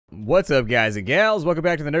What's up, guys and gals? Welcome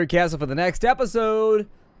back to the Nerd Castle for the next episode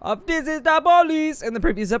of This Is the Police. In the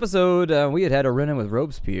previous episode, we had a run-in with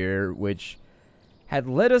Robespierre, which had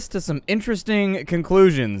led us to some interesting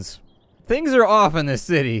conclusions. Things are off in this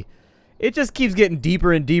city. It just keeps getting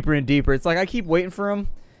deeper and deeper and deeper. It's like I keep waiting for him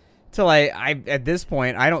till at this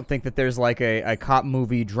point, I don't think that there's like a cop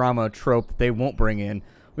movie drama trope that they won't bring in.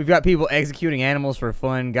 We've got people executing animals for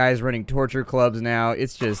fun, guys running torture clubs now.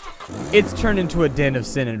 It's turned into a den of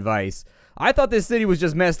sin and vice. I thought this city was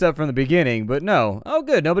just messed up from the beginning, but no. Oh,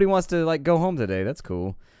 good. Nobody wants to, like, go home today. That's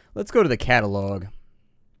cool. Let's go to the catalog.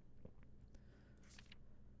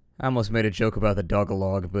 I almost made a joke about the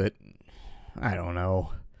dog-a-log, but I don't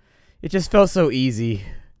know. It just felt so easy.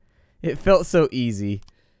 It felt so easy.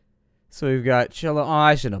 So we've got cello. Oh,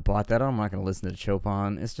 I shouldn't have bought that. I'm not going to listen to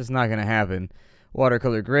Chopin. It's just not going to happen.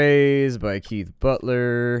 Watercolor Grays by Keith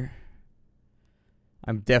Butler.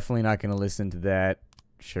 I'm definitely not going to listen to that.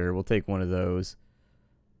 Sure, we'll take one of those.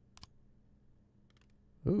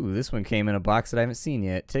 Ooh, this one came in a box that I haven't seen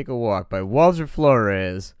yet. Take a Walk by Walter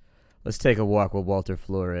Flores. Let's take a walk with Walter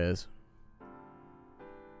Flores.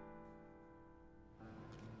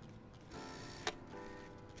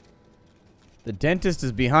 The dentist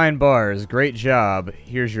is behind bars. Great job.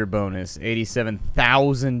 Here's your bonus.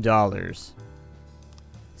 $87,000.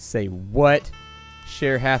 Say what?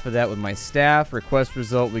 Share half of that with my staff. Request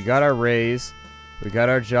result. We got our raise. We got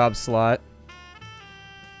our job slot.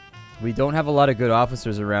 We don't have a lot of good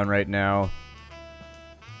officers around right now,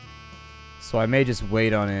 so I may just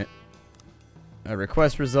wait on it. A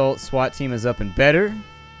request result. SWAT team is up and better.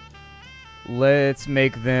 Let's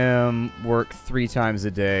make them work 3 times a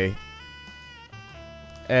day.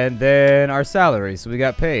 And then our salary. So we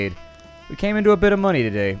got paid. We came into a bit of money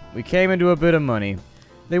today. We came into a bit of money.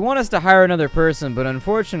 They want us to hire another person, but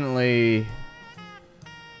unfortunately,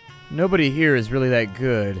 nobody here is really that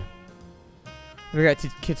good. We've got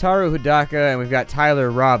Kitaru Hidaka and we've got Tyler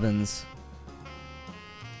Robbins.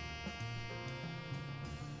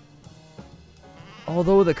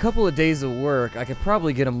 Although with a couple of days of work, I could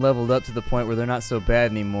probably get them leveled up to the point where they're not so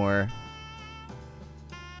bad anymore.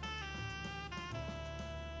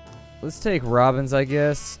 Let's take Robbins, I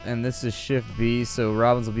guess, and this is Shift B, so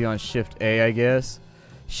Robbins will be on Shift A, I guess.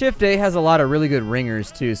 Shift A has a lot of really good ringers,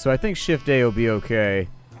 too, so I think Shift A will be okay.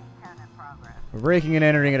 We're breaking and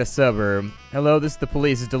entering at a suburb. Hello, this is the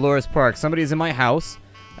police. It's Dolores Park. Somebody is in my house.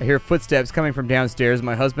 I hear footsteps coming from downstairs.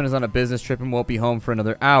 My husband is on a business trip and won't be home for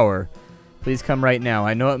another hour. Please come right now.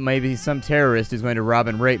 I know it may be some terrorist who's going to rob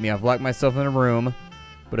and rape me. I've locked myself in a room,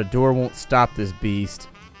 but a door won't stop this beast.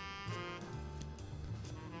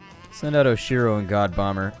 Send out Oshiro and God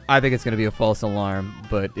Bomber. I think it's going to be a false alarm,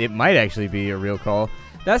 but it might actually be a real call.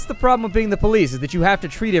 That's the problem with being the police, is that you have to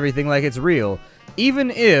treat everything like it's real.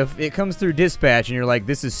 Even if it comes through dispatch and you're like,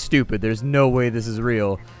 this is stupid, there's no way this is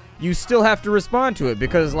real, you still have to respond to it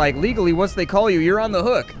because, like, legally, once they call you, you're on the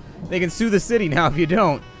hook. They can sue the city now if you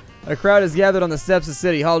don't. A crowd is gathered on the steps of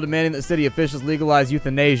City Hall demanding that city officials legalize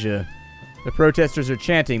euthanasia. The protesters are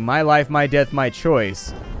chanting, "My life, my death, my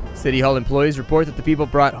choice." City Hall employees report that the people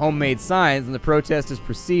brought homemade signs and the protest is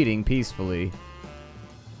proceeding peacefully.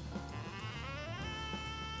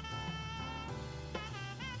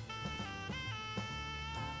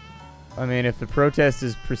 I mean, if the protest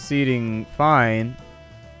is proceeding fine,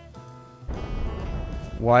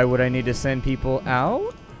 why would I need to send people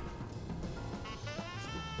out?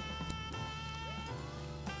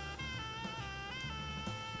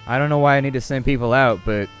 I don't know why I need to send people out,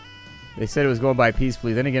 but they said it was going by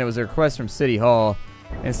peacefully. Then again, it was a request from City Hall,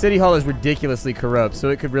 and City Hall is ridiculously corrupt, so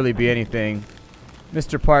it could really be anything.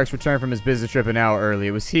 Mr. Parks returned from his business trip an hour early.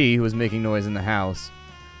 It was he who was making noise in the house.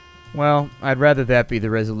 Well, I'd rather that be the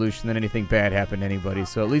resolution than anything bad happen to anybody,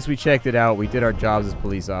 so at least we checked it out. We did our jobs as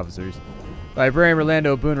police officers. Librarian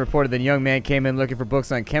Rolando Boone reported that a young man came in looking for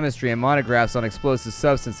books on chemistry and monographs on explosive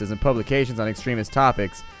substances and publications on extremist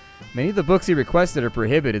topics. Many of the books he requested are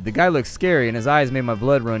prohibited. The guy looked scary, and his eyes made my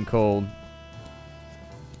blood run cold.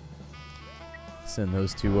 Send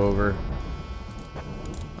those 2 over.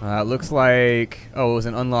 It looks like... Oh, it was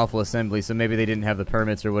an unlawful assembly, so maybe they didn't have the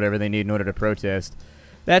permits or whatever they need in order to protest.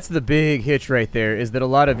 That's the big hitch right there, is that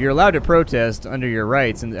you're allowed to protest under your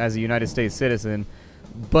rights and as a United States citizen,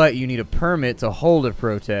 but you need a permit to hold a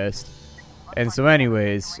protest. And so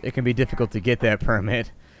anyways, it can be difficult to get that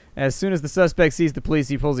permit. As soon as the suspect sees the police,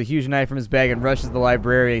 he pulls a huge knife from his bag and rushes the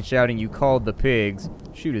librarian, shouting, "You called the pigs."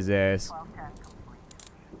 Shoot his ass.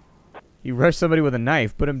 He rushed somebody with a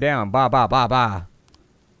knife. Put him down. Ba ba ba ba.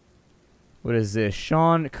 What is this?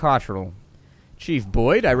 Sean Cottrell. Chief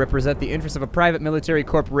Boyd, I represent the interests of a private military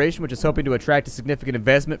corporation which is hoping to attract a significant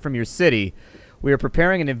investment from your city. We are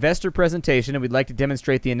preparing an investor presentation, and we'd like to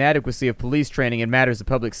demonstrate the inadequacy of police training in matters of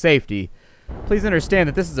public safety. Please understand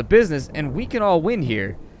that this is a business, and we can all win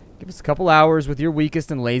here. Give us a couple hours with your weakest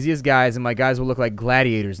and laziest guys, and my guys will look like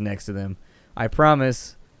gladiators next to them. I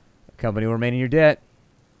promise. The company will remain in your debt.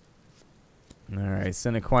 Alright,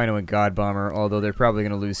 send Aquino and God Bomber, although they're probably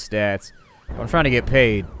going to lose stats. I'm trying to get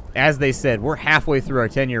paid. As they said, we're halfway through our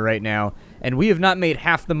tenure right now, and we have not made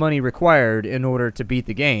half the money required in order to beat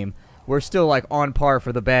the game. We're still, like, on par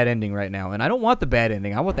for the bad ending right now, and I don't want the bad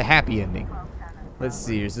ending. I want the happy ending. Let's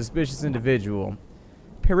see here. Suspicious individual.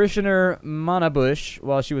 Parishioner Manabush,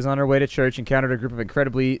 while she was on her way to church, encountered a group of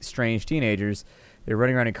incredibly strange teenagers. They were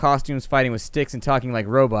running around in costumes, fighting with sticks, and talking like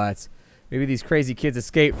robots. Maybe these crazy kids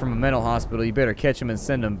escaped from a mental hospital. You better catch them and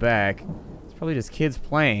send them back. It's probably just kids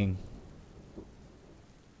playing.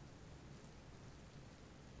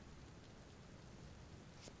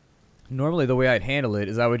 Normally, the way I'd handle it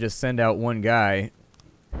is I would just send out one guy.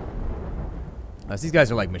 These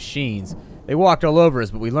guys are like machines. They walked all over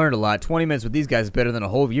us, but we learned a lot. 20 minutes with these guys is better than a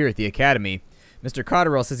whole year at the academy. Mr.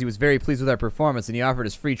 Cotterell says he was very pleased with our performance, and he offered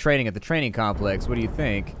us free training at the training complex. What do you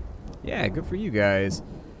think? Yeah, good for you guys.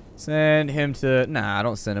 Send him to... Nah,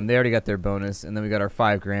 don't send him. They already got their bonus, and then we got our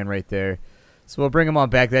 $5 grand right there. So we'll bring him on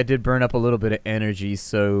back. That did burn up a little bit of energy,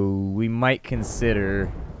 so we might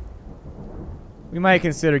consider...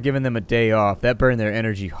 giving them a day off. That burned their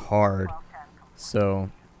energy hard. So,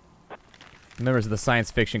 members of the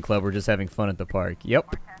science fiction club were just having fun at the park.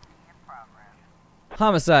 Yep.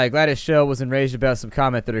 Homicide. Gladys Shell was enraged about some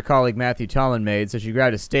comment that her colleague Matthew Tollin made, so she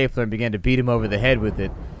grabbed a stapler and began to beat him over the head with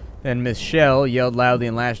it. Then Miss Shell yelled loudly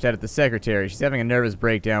and lashed out at the secretary. She's having a nervous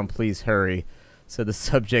breakdown. Please hurry, said the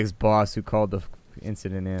subject's boss, who called the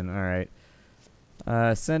incident in. Alright.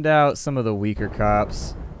 Send out some of the weaker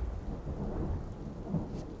cops.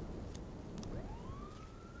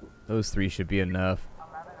 Those 3 should be enough.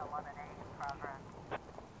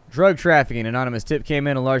 Drug trafficking. Anonymous tip came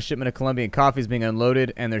in. A large shipment of Colombian coffee is being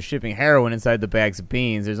unloaded, and they're shipping heroin inside the bags of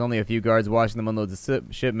beans. There's only a few guards watching them unload the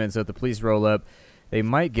shipment, so if the police roll up, they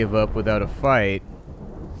might give up without a fight.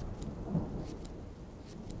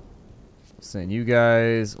 Send you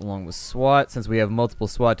guys along with SWAT, since we have multiple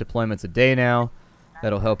SWAT deployments a day now.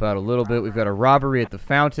 That'll help out a little bit. We've got a robbery at the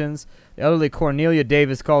fountains. The elderly Cornelia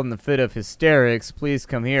Davis called in a fit of hysterics. Please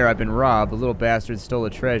come here. I've been robbed. The little bastard stole a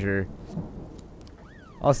treasure.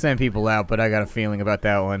 I'll send people out, but I got a feeling about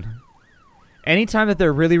that one. Anytime that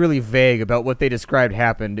they're really, really vague about what they described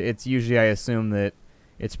happened, it's usually, I assume, that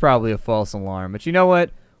it's probably a false alarm. But you know what?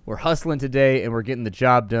 We're hustling today, and we're getting the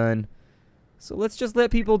job done. So let's just let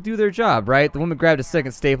people do their job, right? The woman grabbed a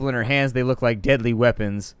second staple in her hands. They look like deadly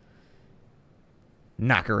weapons.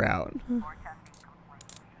 Knock her out.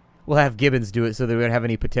 We'll have Gibbons do it so that we don't have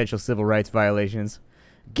any potential civil rights violations.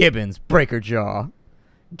 Gibbons, break her jaw.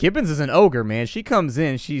 Gibbons is an ogre, man. She comes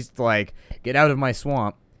in, she's like, get out of my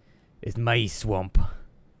swamp. It's my swamp.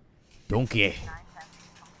 Donkey.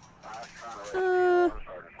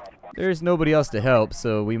 There's nobody else to help,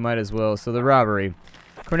 so we might as well. So the robbery.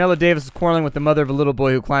 Cornelia Davis was quarreling with the mother of a little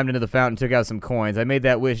boy who climbed into the fountain and took out some coins. I made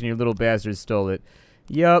that wish and your little bastard stole it.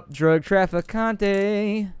 Yup, drug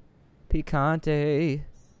trafficante. Picante.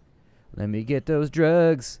 Let me get those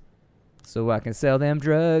drugs so I can sell them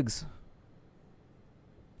drugs.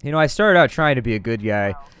 You know, I started out trying to be a good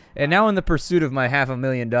guy, and now in the pursuit of my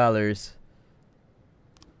 $500,000...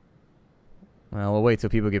 Well, we'll wait till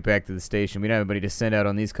people get back to the station. We don't have anybody to send out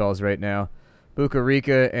on these calls right now.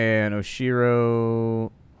 Bukarika and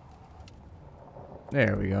Oshiro...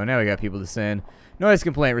 There we go. Now we got people to send. Noise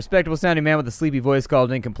complaint. Respectable sounding man with a sleepy voice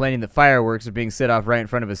called in complaining that fireworks are being set off right in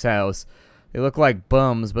front of his house. They look like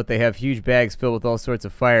bums, but they have huge bags filled with all sorts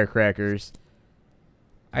of firecrackers.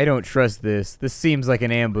 I don't trust this. This seems like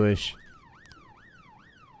an ambush.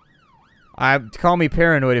 Call me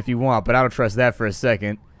paranoid if you want, but I don't trust that for a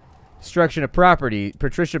second. Destruction of property.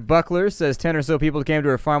 Patricia Buckler says 10 or so people came to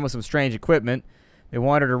her farm with some strange equipment. They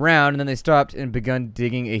wandered around, and then they stopped and begun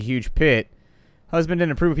digging a huge pit. Husband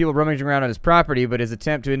didn't approve of people rummaging around on his property, but his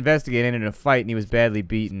attempt to investigate ended in a fight, and he was badly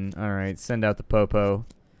beaten. Alright, send out the popo.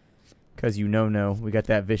 Because you know, we got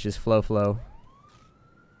that vicious flow.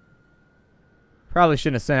 Probably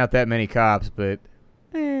shouldn't have sent out that many cops, but...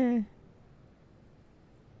 I'm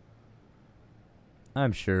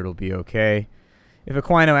sure it'll be okay. If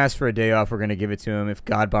Aquino asks for a day off, we're going to give it to him. If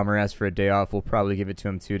God Bomber asks for a day off, we'll probably give it to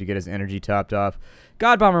him too to get his energy topped off.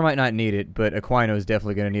 God Bomber might not need it, but Aquino is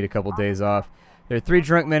definitely going to need a couple days off. There are 3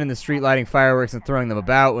 drunk men in the street lighting fireworks and throwing them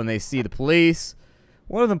about when they see the police.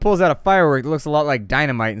 One of them pulls out a firework that looks a lot like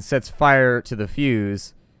dynamite and sets fire to the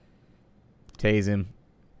fuse. Tase him.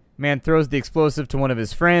 Man throws the explosive to one of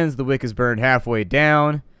his friends. The wick is burned halfway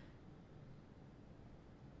down.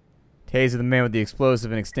 Taser the man with the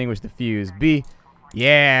explosive and extinguish the fuse. B.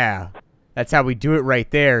 Yeah. That's how we do it right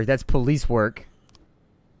there. That's police work.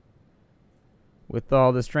 With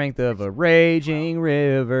all the strength of a raging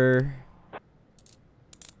river.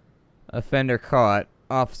 Offender caught.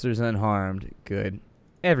 Officers unharmed. Good.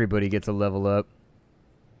 Everybody gets a level up.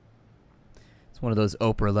 It's one of those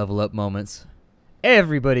Oprah level up moments.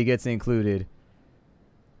 Everybody gets included.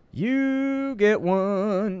 You get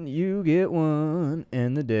one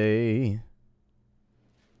in the day.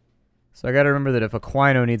 So I gotta remember that if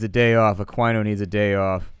Aquino needs a day off, Aquino needs a day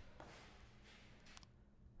off.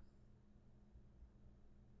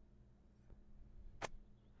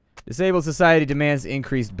 Disabled society demands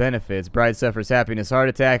increased benefits. Bride suffers happiness heart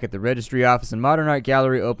attack at the registry office, and Modern Art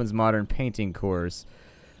Gallery opens modern painting course.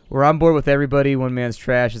 We're on board with everybody. One man's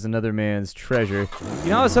trash is another man's treasure. You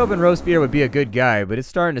know, I was hoping Robespierre would be a good guy, but it's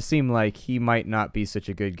starting to seem like he might not be such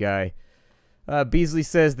a good guy. Beasley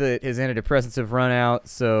says that his antidepressants have run out,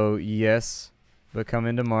 so yes, but come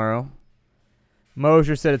in tomorrow.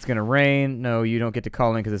 Mosier said it's going to rain. No, you don't get to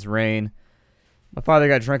call in because it's rain. My father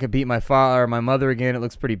got drunk and beat my mother again. It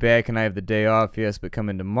looks pretty bad. Can I have the day off? Yes, but come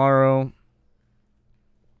in tomorrow.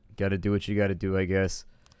 Got to do what you got to do, I guess.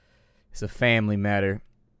 It's a family matter.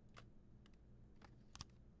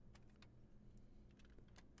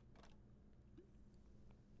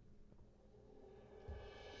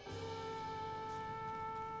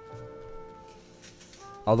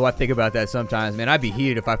 Although I think about that sometimes, man, I'd be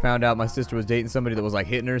heated if I found out my sister was dating somebody that was like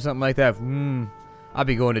hitting her or something like that. I'd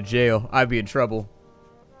be going to jail. I'd be in trouble.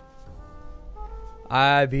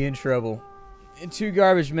 I'd be in trouble. And two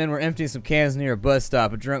garbage men were emptying some cans near a bus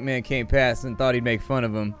stop. A drunk man came past and thought he'd make fun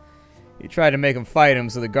of him. He tried to make him fight him,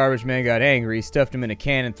 so the garbage man got angry, stuffed him in a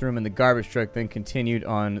can and threw him in the garbage truck, then continued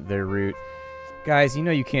on their route. Guys, you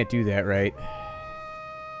know you can't do that, right?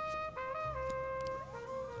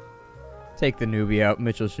 Take the newbie out.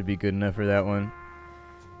 Mitchell should be good enough for that one.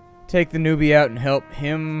 Take the newbie out and help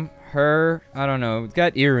him, her. I don't know. It's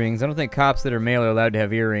got earrings. I don't think cops that are male are allowed to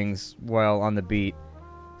have earrings while on the beat.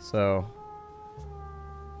 So,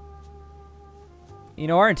 you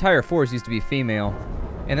know, our entire force used to be female.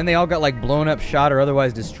 And then they all got like blown up, shot, or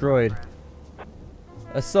otherwise destroyed.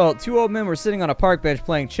 Assault. Two old men were sitting on a park bench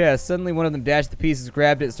playing chess. Suddenly one of them dashed the pieces,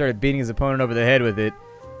 grabbed it, and started beating his opponent over the head with it.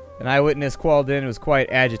 An eyewitness called in and was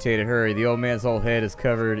quite agitated. Hurry, the old man's whole head is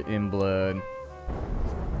covered in blood.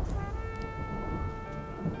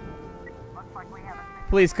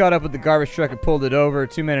 Police caught up with the garbage truck and pulled it over.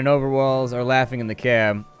 Two men in overalls are laughing in the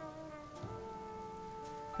cab.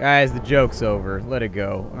 Guys, the joke's over. Let it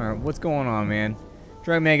go. Alright, what's going on, man?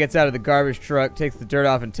 Drunk man gets out of the garbage truck, takes the dirt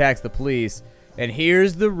off, and attacks the police. And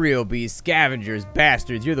here's the real beast. Scavengers,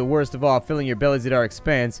 bastards, you're the worst of all, filling your bellies at our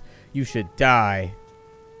expense. You should die.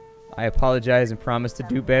 I apologize and promise to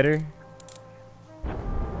do better.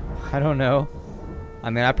 I don't know. I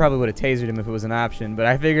mean, I probably would have tasered him if it was an option, but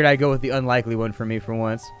I figured I'd go with the unlikely one for me for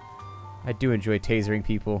once. I do enjoy tasering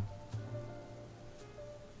people.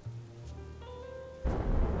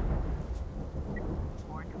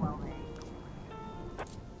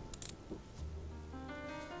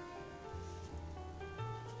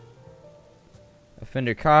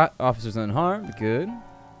 Offender caught, officers unharmed, good.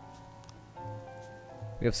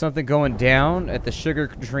 We have something going down at the Sugar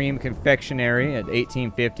Dream Confectionery at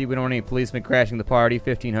 1850. We don't want any policemen crashing the party.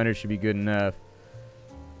 1500 should be good enough.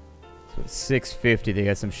 So at 650, they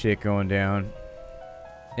got some shit going down.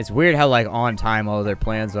 It's weird how, like, on time all of their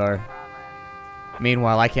plans are.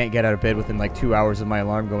 Meanwhile, I can't get out of bed within, like, 2 hours of my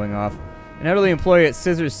alarm going off. An elderly employee at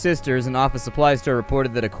Scissors Sisters, an office supply store,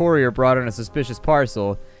 reported that a courier brought in a suspicious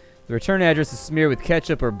parcel. The return address is smeared with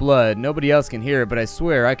ketchup or blood. Nobody else can hear it, but I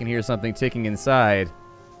swear I can hear something ticking inside.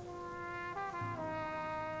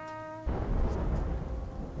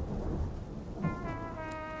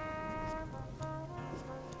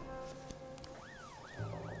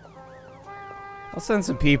 I'll send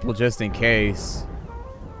some people just in case.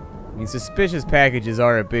 I mean, suspicious packages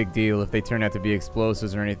are a big deal if they turn out to be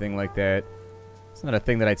explosives or anything like that. It's not a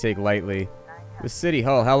thing that I take lightly. With City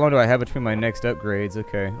Hall, how long do I have between my next upgrades?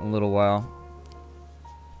 Okay, a little while.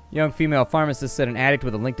 Young female pharmacist said an addict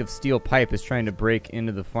with a length of steel pipe is trying to break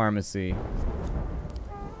into the pharmacy.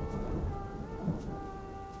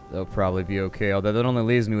 They'll probably be okay, although that only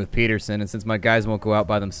leaves me with Peterson, and since my guys won't go out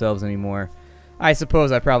by themselves anymore, I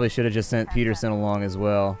suppose I probably should have just sent Peterson along as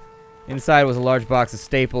well. Inside was a large box of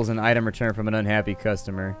staples and an item returned from an unhappy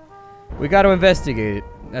customer. We got to investigate it.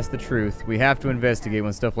 That's the truth. We have to investigate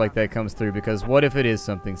when stuff like that comes through, because what if it is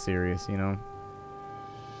something serious, you know?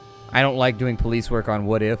 I don't like doing police work on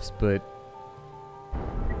what ifs, but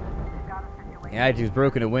yeah, he's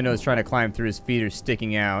broken a window, is trying to climb through. His feet are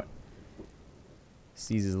sticking out.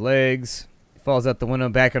 Sees his legs. Falls out the window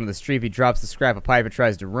back onto the street. He drops the scrap of pipe and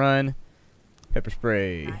tries to run. Pepper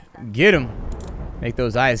spray. Get him. Make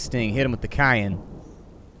those eyes sting. Hit him with the cayenne.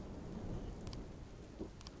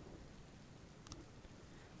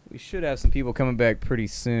 We should have some people coming back pretty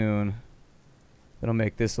soon. That'll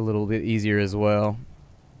make this a little bit easier as well.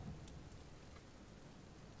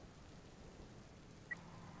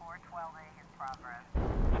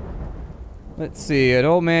 Let's see, an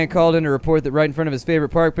old man called in to report that right in front of his favorite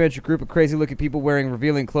park bench, a group of crazy-looking people wearing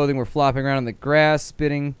revealing clothing were flopping around on the grass,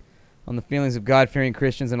 spitting on the feelings of God-fearing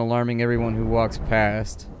Christians and alarming everyone who walks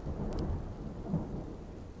past.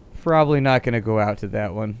 Probably not going to go out to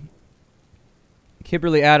that one.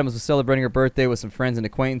 Kimberly Adams was celebrating her birthday with some friends and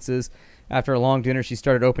acquaintances. After a long dinner, she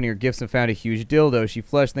started opening her gifts and found a huge dildo. She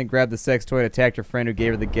flushed, then grabbed the sex toy and attacked her friend who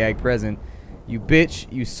gave her the gag present. You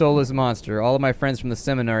bitch, you soulless monster. All of my friends from the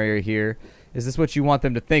seminary are here. Is this what you want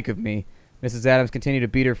them to think of me? Mrs. Adams continued to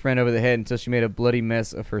beat her friend over the head until she made a bloody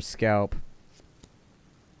mess of her scalp.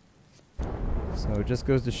 So it just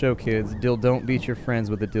goes to show, kids, don't beat your friends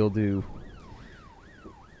with a dildo.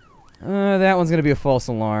 That one's going to be a false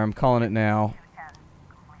alarm. Calling it now.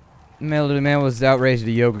 Elderly man was outraged at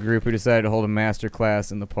a yoga group who decided to hold a master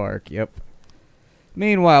class in the park. Yep.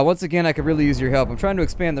 Meanwhile, once again, I could really use your help. I'm trying to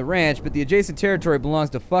expand the ranch, but the adjacent territory belongs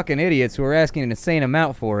to fucking idiots who are asking an insane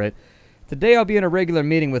amount for it. Today I'll be in a regular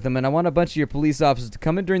meeting with them, and I want a bunch of your police officers to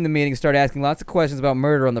come in during the meeting and start asking lots of questions about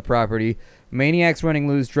murder on the property, maniacs running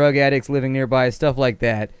loose, drug addicts living nearby, stuff like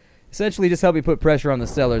that. Essentially, just help me put pressure on the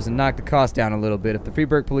sellers and knock the cost down a little bit. If the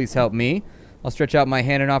Freeburg police help me, I'll stretch out my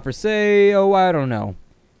hand and offer, say, oh, I don't know,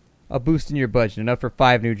 a boost in your budget, enough for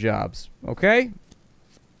 5 new jobs. Okay?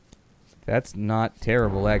 That's not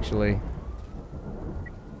terrible, actually.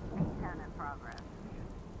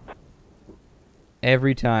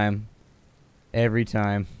 Every time. Every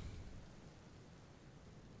time.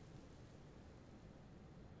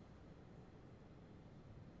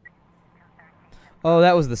 Oh,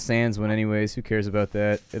 that was the Sands one anyways. Who cares about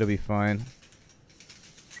that? It'll be fine.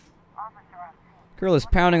 Girl is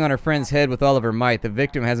pounding on her friend's head with all of her might. The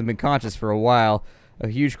victim hasn't been conscious for a while. A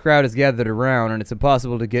huge crowd has gathered around, and it's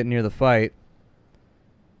impossible to get near the fight.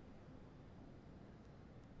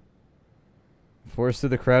 Forced through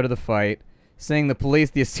the crowd of the fight. Saying the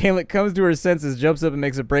police, the assailant comes to her senses, jumps up and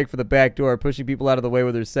makes a break for the back door, pushing people out of the way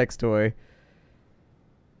with her sex toy.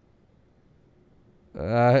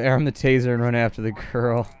 Arm the taser and run after the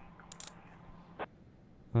girl.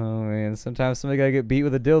 Oh man, sometimes somebody gotta get beat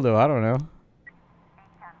with a dildo, I don't know.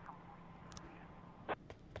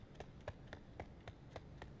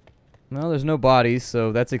 Well, there's no bodies,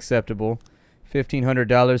 so that's acceptable.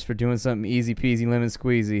 $1,500 for doing something easy peasy lemon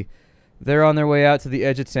squeezy. They're on their way out to the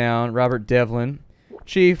edge of town. Robert Devlin.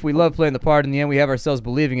 Chief, we love playing the part. In the end, we have ourselves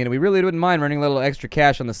believing in it. We really wouldn't mind running a little extra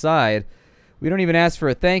cash on the side. We don't even ask for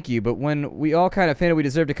a thank you, but when we all kind of hinted we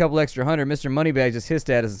deserved a couple extra $100, Mr. Moneybags just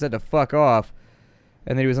hissed at us and said to fuck off.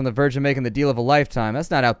 And then he was on the verge of making the deal of a lifetime.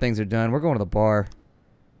 That's not how things are done. We're going to the bar.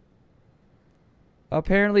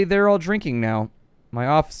 Apparently, they're all drinking now. My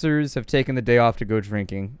officers have taken the day off to go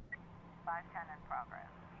drinking. 510 in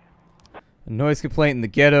progress. A noise complaint in the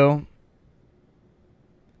ghetto.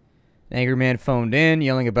 An angry man phoned in,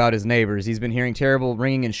 yelling about his neighbors. He's been hearing terrible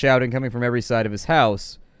ringing and shouting coming from every side of his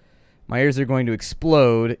house. My ears are going to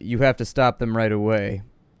explode. You have to stop them right away.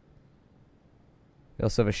 We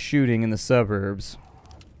also have a shooting in the suburbs.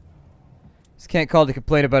 This can't call to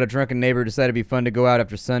complain about a drunken neighbor who decided it'd be fun to go out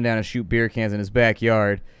after sundown and shoot beer cans in his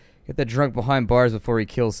backyard. Get that drunk behind bars before he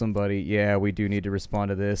kills somebody. Yeah, we do need to respond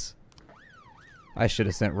to this. I should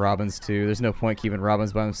have sent Robbins too. There's no point keeping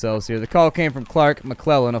Robbins by themselves here. The call came from Clark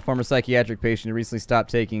McClellan, a former psychiatric patient who recently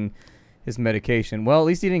stopped taking his medication. Well, at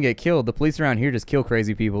least he didn't get killed. The police around here just kill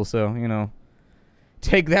crazy people, so, you know.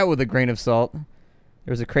 Take that with a grain of salt.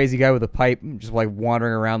 There was a crazy guy with a pipe just like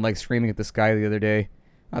wandering around like screaming at the sky the other day.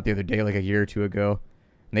 Not the other day, like a year or two ago.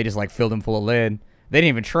 And they just like filled him full of lead. They didn't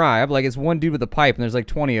even try. I'm like, it's one dude with a pipe and there's like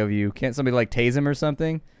 20 of you. Can't somebody like tase him or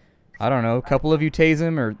something? I don't know. A couple of you tase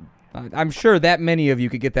him, or I'm sure that many of you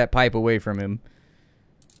could get that pipe away from him.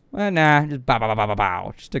 Well, nah, just bow, bow, bow, bow,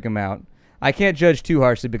 bow. Just took him out. I can't judge too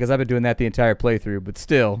harshly because I've been doing that the entire playthrough, but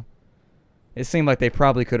still. It seemed like they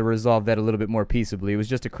probably could have resolved that a little bit more peaceably. It was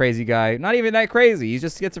just a crazy guy. Not even that crazy. He's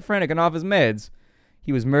just schizophrenic and off his meds.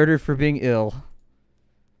 He was murdered for being ill.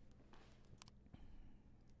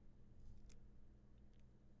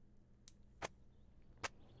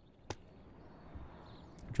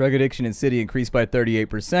 Drug addiction in city increased by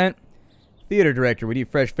 38%. Theater director. We need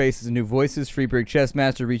fresh faces and new voices. Freeburg chess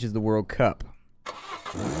master reaches the World Cup.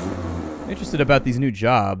 Interested about these new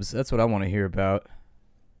jobs. That's what I want to hear about.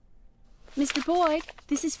 Mr. Boyd,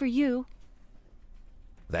 this is for you.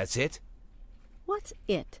 That's it? What's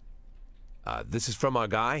it? This is from our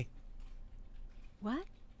guy? What?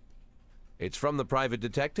 It's from the private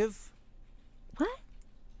detective? What?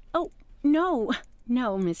 Oh, no.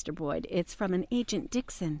 No, Mr. Boyd. It's from an Agent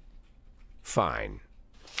Dixon. Fine.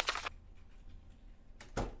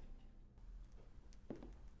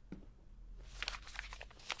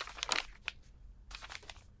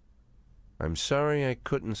 I'm sorry I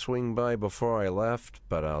couldn't swing by before I left,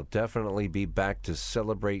 but I'll definitely be back to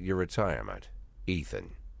celebrate your retirement.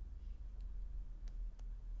 Ethan.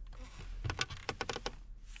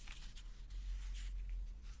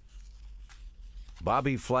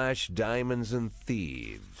 Bobby Flash, Diamonds and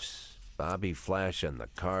Thieves. Bobby Flash and the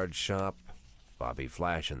Card Shop. Bobby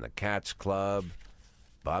Flash and the Cats Club.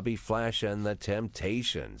 Bobby Flash and the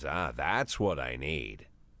Temptations. Ah, that's what I need.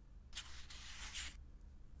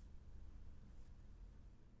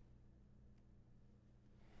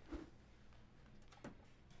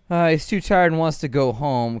 He's too tired and wants to go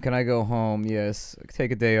home. Can I go home? Yes.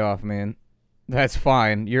 Take a day off, man. That's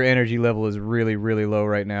fine. Your energy level is really, really low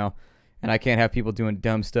right now. And I can't have people doing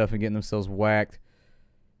dumb stuff and getting themselves whacked.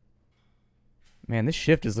 Man, this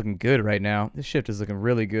shift is looking good right now. This shift is looking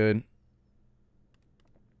really good.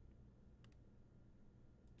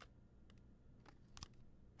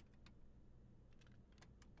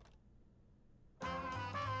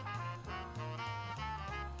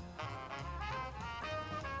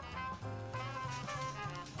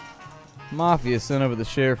 Mafia sent over the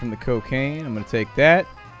sheriff from the cocaine. I'm going to take that.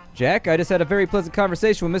 Jack, I just had a very pleasant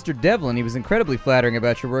conversation with Mr. Devlin. He was incredibly flattering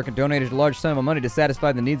about your work and donated a large sum of money to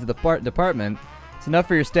satisfy the needs of the department. It's enough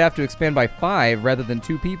for your staff to expand by 5 rather than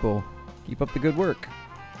 2 people. Keep up the good work.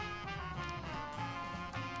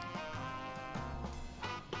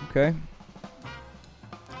 Okay.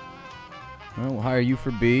 Well, we'll hire you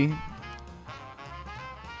for B.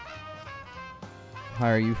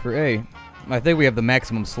 Hire you for A. I think we have the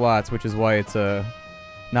maximum slots, which is why it's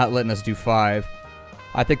not letting us do 5.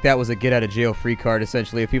 I think that was a get-out-of-jail-free card,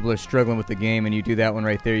 essentially. If people are struggling with the game and you do that one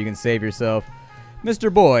right there, you can save yourself.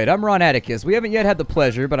 Mr. Boyd, I'm Ron Atticus. We haven't yet had the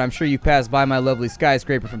pleasure, but I'm sure you've passed by my lovely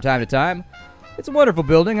skyscraper from time to time. It's a wonderful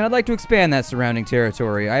building, and I'd like to expand that surrounding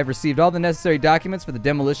territory. I have received all the necessary documents for the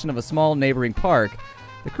demolition of a small neighboring park.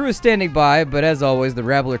 The crew is standing by, but as always, the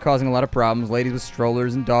rabble are causing a lot of problems. Ladies with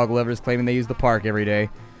strollers and dog lovers claiming they use the park every day.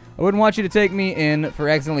 I wouldn't want you to take me in for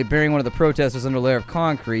accidentally burying one of the protesters under a layer of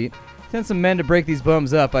concrete. Send some men to break these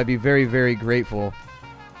bums up. I'd be very, very grateful.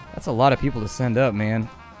 That's a lot of people to send up, man.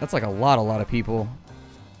 That's like a lot of people.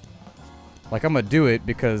 Like, I'm gonna do it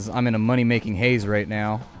because I'm in a money-making haze right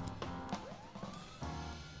now.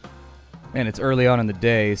 And it's early on in the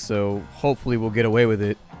day, so hopefully we'll get away with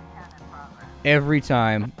it. Every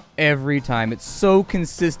time. Every time. It's so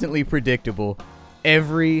consistently predictable.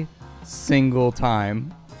 Every single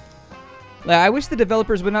time. I wish the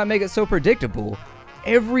developers would not make it so predictable.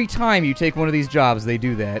 Every time you take one of these jobs, they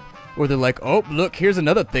do that. Or they're like, oh, look, here's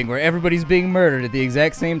another thing where everybody's being murdered at the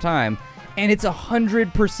exact same time. And it's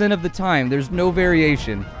 100% of the time. There's no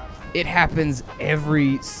variation. It happens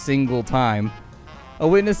every single time. A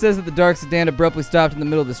witness says that the dark sedan abruptly stopped in the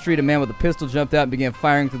middle of the street. A man with a pistol jumped out and began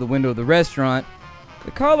firing through the window of the restaurant.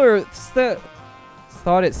 The caller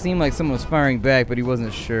thought it seemed like someone was firing back, but he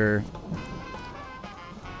wasn't sure.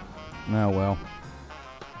 Oh, well.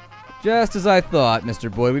 Just as I thought,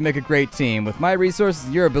 Mr. Boyd. We make a great team. With my resources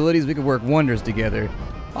and your abilities, we could work wonders together.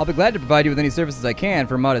 I'll be glad to provide you with any services I can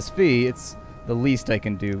for a modest fee. It's the least I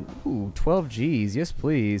can do. Ooh, 12 G's. Yes,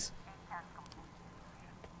 please.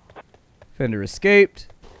 Fender escaped.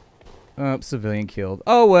 Civilian killed.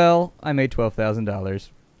 Oh, well. I made $12,000.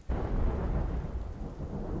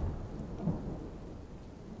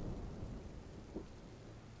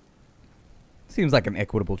 Seems like an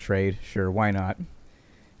equitable trade. Sure, why not?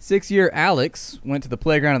 6-year Alex went to the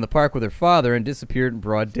playground in the park with her father and disappeared in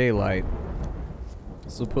broad daylight.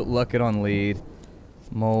 So put Luckett on lead.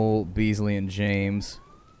 Mole, Beasley, and James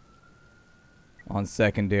on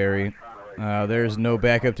secondary. There's no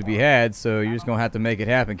backup to be had, so you're just going to have to make it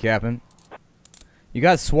happen, Captain. You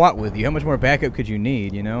got SWAT with you. How much more backup could you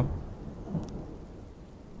need, you know?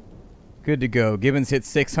 Good to go. Gibbons hit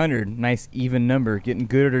 600. Nice even number. Getting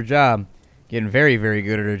good at her job. Getting very, very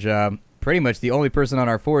good at her job. Pretty much the only person on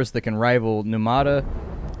our force that can rival Numata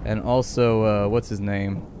and also, what's his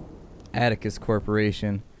name? Atticus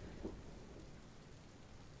Corporation.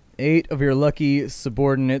 8 of your lucky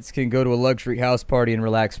subordinates can go to a luxury house party and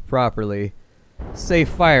relax properly. Safe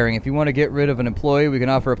firing. If you want to get rid of an employee, we can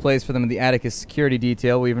offer a place for them in the Atticus security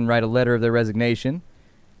detail. We even write a letter of their resignation.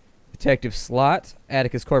 Detective slot.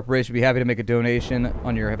 Atticus Corporation would be happy to make a donation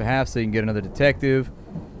on your behalf so you can get another detective.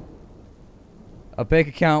 A bank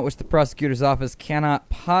account which the prosecutor's office cannot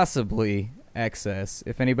possibly access.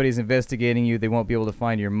 If anybody's investigating you, they won't be able to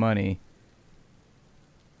find your money.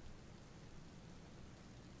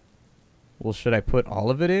 Well, should I put all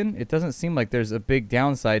of it in? It doesn't seem like there's a big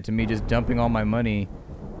downside to me just dumping all my money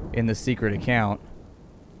in the secret account.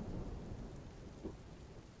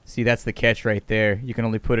 See, that's the catch right there. You can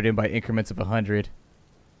only put it in by increments of 100.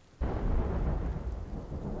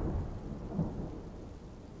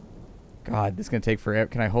 God, this is going to take forever.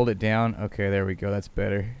 Can I hold it down? Okay, there we go. That's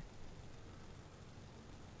better.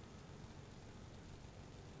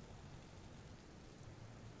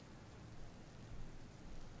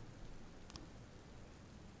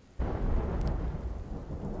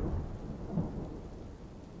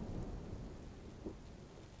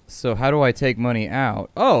 So how do I take money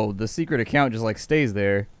out? Oh, the secret account just like stays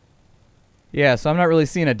there. Yeah, so I'm not really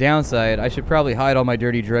seeing a downside. I should probably hide all my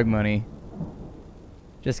dirty drug money.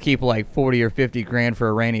 Just keep like 40 or 50 grand for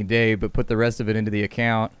a rainy day, but put the rest of it into the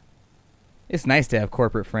account. It's nice to have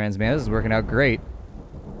corporate friends, man. This is working out great.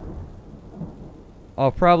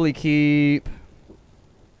 I'll probably keep,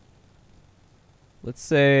 let's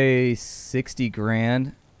say 60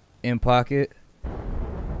 grand in pocket.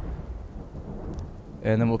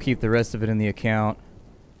 And then we'll keep the rest of it in the account.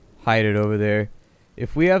 Hide it over there.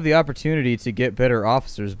 If we have the opportunity to get better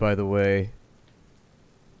officers, by the way,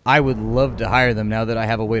 I would love to hire them now that I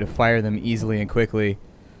have a way to fire them easily and quickly.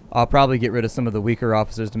 I'll probably get rid of some of the weaker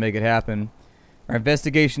officers to make it happen. Our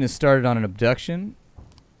investigation is started on an abduction.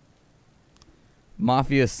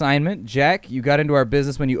 Mafia assignment. Jack, you got into our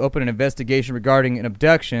business when you opened an investigation regarding an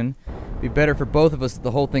abduction. It'd be better for both of us if the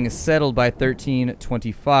whole thing is settled by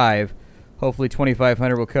 1325. Hopefully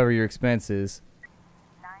 2,500 will cover your expenses.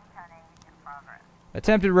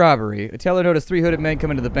 Attempted robbery. A teller noticed 3 hooded men come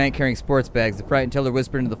into the bank carrying sports bags. The frightened teller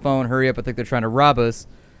whispered into the phone, "Hurry up, I think they're trying to rob us."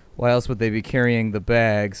 Why else would they be carrying the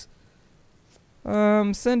bags?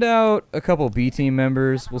 Send out a couple B team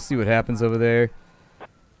members. We'll see what happens over there.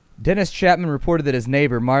 Dennis Chapman reported that his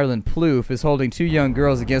neighbor, Marlon Plouffe, is holding 2 young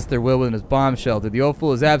girls against their will within his bomb shelter. The old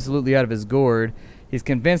fool is absolutely out of his gourd. He's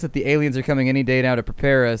convinced that the aliens are coming any day now to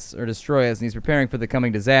prepare us or destroy us, and he's preparing for the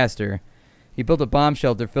coming disaster. He built a bomb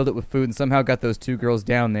shelter, filled it with food, and somehow got those 2 girls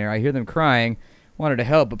down there. I hear them crying, wanted to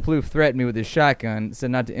help, but Plouffe threatened me with his shotgun,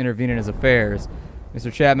 said not to intervene in his affairs.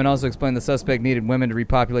 Mr. Chapman also explained the suspect needed women to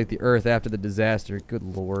repopulate the earth after the disaster. Good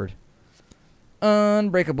lord.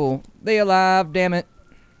 Unbreakable. They alive, damn it.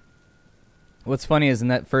 What's funny is in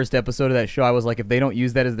that first episode of that show, I was like, if they don't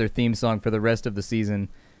use that as their theme song for the rest of the season,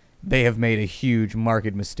 they have made a huge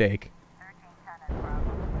marked mistake.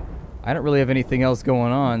 I don't really have anything else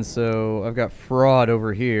going on, so I've got fraud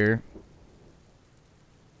over here.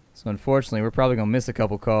 So unfortunately, we're probably going to miss a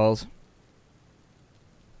couple calls.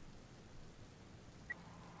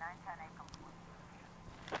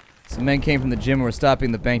 Some men came from the gym and were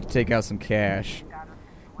stopping the bank to take out some cash.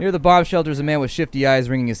 Near the bomb shelter is a man with shifty eyes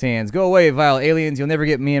wringing his hands. "Go away, vile aliens. You'll never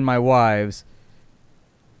get me and my wives."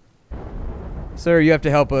 "Sir, you have to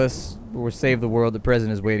help us or save the world. The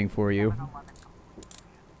president is waiting for you."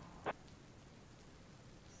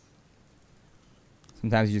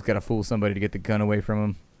 Sometimes you just gotta fool somebody to get the gun away from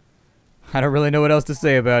them. I don't really know what else to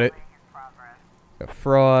say about it. Got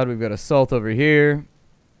fraud. We've got assault over here.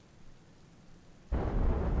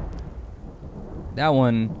 That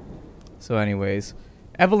one. So anyways.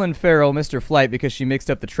 Evelyn Farrell missed her flight because she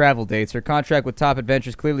mixed up the travel dates. Her contract with Top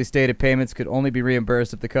Adventures clearly stated payments could only be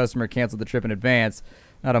reimbursed if the customer canceled the trip in advance,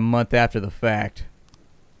 not a month after the fact.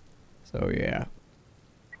 So yeah.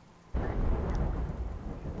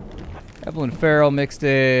 Evelyn Farrell mixed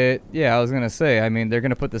it. Yeah, I was going to say, I mean, they're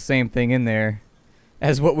going to put the same thing in there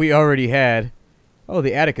as what we already had. Oh,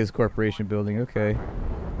 the Atticus Corporation building. Okay.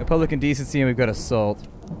 Public indecency, and we've got assault.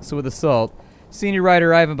 So with assault, senior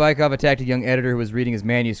writer Ivan Bykov attacked a young editor who was reading his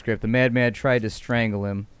manuscript. The madman tried to strangle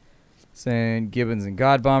him. Send Gibbons and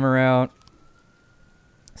Godbomber out.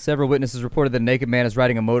 Several witnesses reported that a naked man is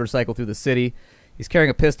riding a motorcycle through the city. He's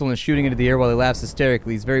carrying a pistol and shooting into the air while he laughs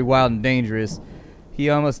hysterically. He's very wild and dangerous. He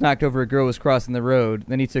almost knocked over a girl who was crossing the road.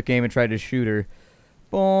 Then he took aim and tried to shoot her.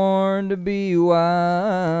 Born to be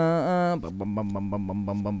wild.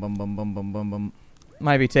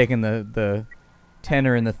 Might be taking the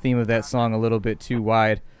tenor and the theme of that song a little bit too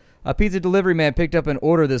wide. A pizza delivery man picked up an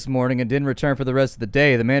order this morning and didn't return for the rest of the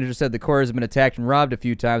day. The manager said the couriers have been attacked and robbed a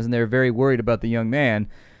few times, and they are very worried about the young man.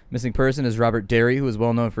 Missing person is Robert Derry, who is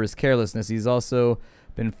well known for his carelessness. He's also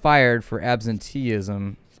been fired for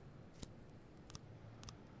absenteeism.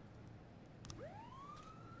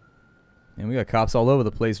 And we got cops all over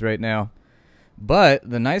the place right now. But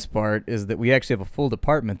the nice part is that we actually have a full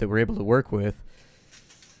department that we're able to work with.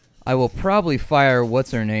 I will probably fire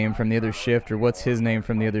what's her name from the other shift or what's his name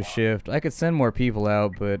from the other shift. I could send more people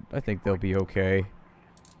out, but I think they'll be okay.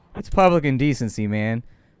 It's public indecency, man.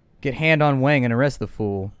 Get hand on Wang and arrest the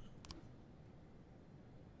fool.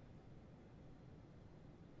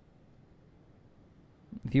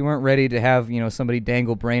 If you weren't ready to have, somebody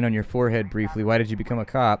dangle brain on your forehead briefly, why did you become a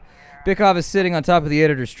cop? Bikov is sitting on top of the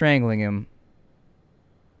editor strangling him.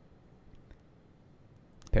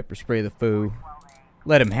 Pepper spray the fool.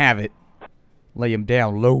 Let him have it. Lay him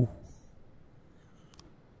down low.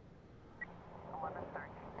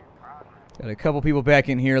 Got a couple people back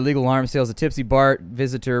in here. Illegal arms sales. A tipsy bar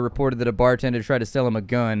visitor reported that a bartender tried to sell him a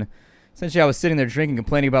gun. Essentially, I was sitting there drinking,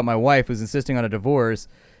 complaining about my wife who's insisting on a divorce.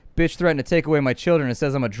 Bitch threatened to take away my children and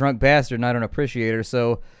says I'm a drunk bastard and I don't appreciate her.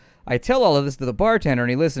 So I tell all of this to the bartender and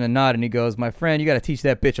he listens and nods and he goes, my friend, you got to teach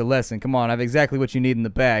that bitch a lesson. Come on, I have exactly what you need in the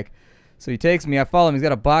bag. So he takes me, I follow him, he's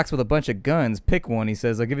got a box with a bunch of guns. Pick one, he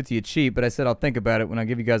says, I'll give it to you cheap, but I said I'll think about it when I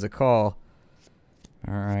give you guys a call.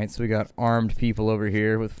 Alright, so we got armed people over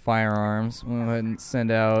here with firearms. We'll go ahead and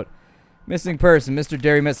send out missing person. Mr.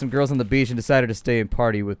 Derry met some girls on the beach and decided to stay and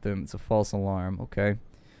party with them. It's a false alarm, okay.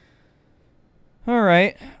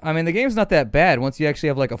 Alright, I mean the game's not that bad once you actually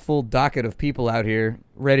have like a full docket of people out here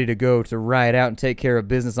ready to go to ride out and take care of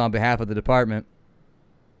business on behalf of the department.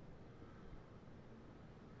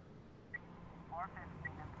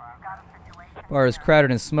 Bar is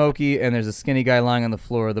crowded and smoky, and there's a skinny guy lying on the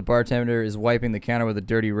floor. The bartender is wiping the counter with a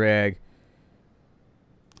dirty rag.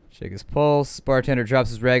 Check his pulse. Bartender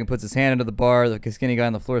drops his rag and puts his hand under the bar. The skinny guy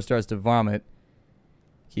on the floor starts to vomit.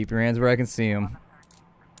 Keep your hands where I can see them.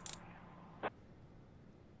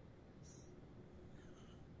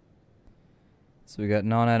 So we got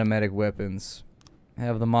non-automatic weapons.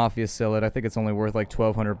 Have the mafia sell it. I think it's only worth like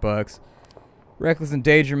 $1,200. Reckless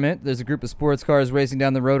endangerment. There's a group of sports cars racing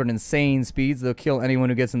down the road at insane speeds. They'll kill anyone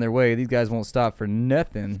who gets in their way. These guys won't stop for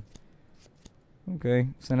nothing. Okay,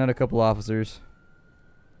 send out a couple officers.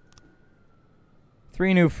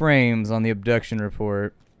 3 new frames on the abduction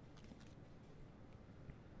report.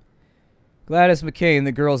 Gladys McCain,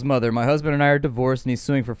 the girl's mother. My husband and I are divorced and he's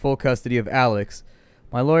suing for full custody of Alex.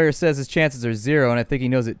 My lawyer says his chances are 0, and I think he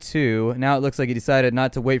knows it too. Now it looks like he decided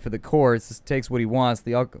not to wait for the courts. Just takes what he wants,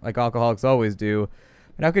 like alcoholics always do.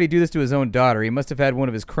 But how could he do this to his own daughter? He must have had one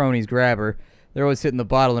of his cronies grab her. They're always hitting the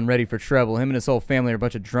bottle and ready for trouble. Him and his whole family are a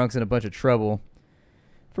bunch of drunks and a bunch of trouble.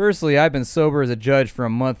 Firstly, I've been sober as a judge for a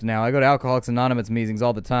month now. I go to Alcoholics Anonymous meetings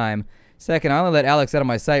all the time. Second, I only let Alex out of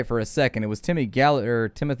my sight for a second. It was Timothy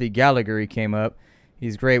Gallagher he came up.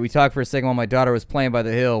 He's great. We talked for a second while my daughter was playing by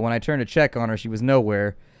the hill. When I turned to check on her, she was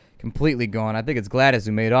nowhere. Completely gone. I think it's Gladys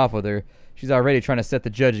who made off with her. She's already trying to set the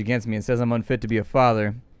judge against me and says I'm unfit to be a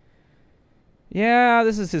father. Yeah,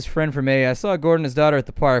 this is his friend from AA. I saw Gordon and his daughter at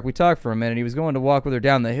the park. We talked for a minute. He was going to walk with her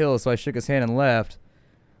down the hill, so I shook his hand and left.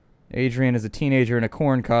 Adrian is a teenager in a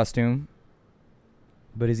corn costume.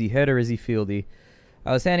 But is he head or is he fieldy?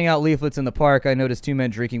 I was handing out leaflets in the park. I noticed 2 men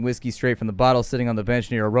drinking whiskey straight from the bottle sitting on the bench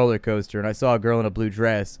near a roller coaster, and I saw a girl in a blue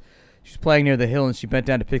dress. She was playing near the hill, and she bent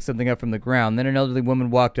down to pick something up from the ground. Then an elderly woman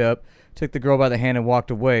walked up, took the girl by the hand, and walked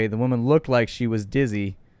away. The woman looked like she was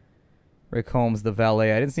dizzy. Rick Holmes, the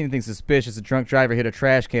valet. I didn't see anything suspicious. A drunk driver hit a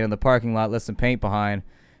trash can in the parking lot, left some paint behind,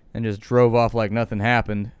 and just drove off like nothing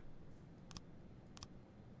happened.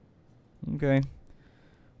 Okay.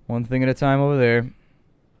 One thing at a time over there.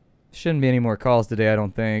 Shouldn't be any more calls today, I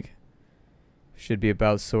don't think. Should be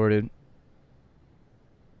about sorted.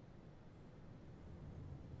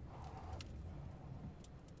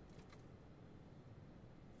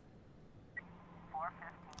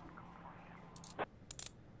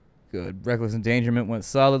 Good. Reckless endangerment went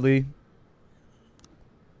solidly.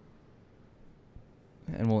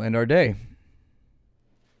 And we'll end our day.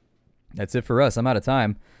 That's it for us. I'm out of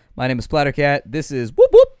time. My name is Splattercat. This is Whoop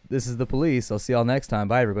Whoop. This is the police. I'll see y'all next time.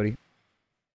 Bye, everybody.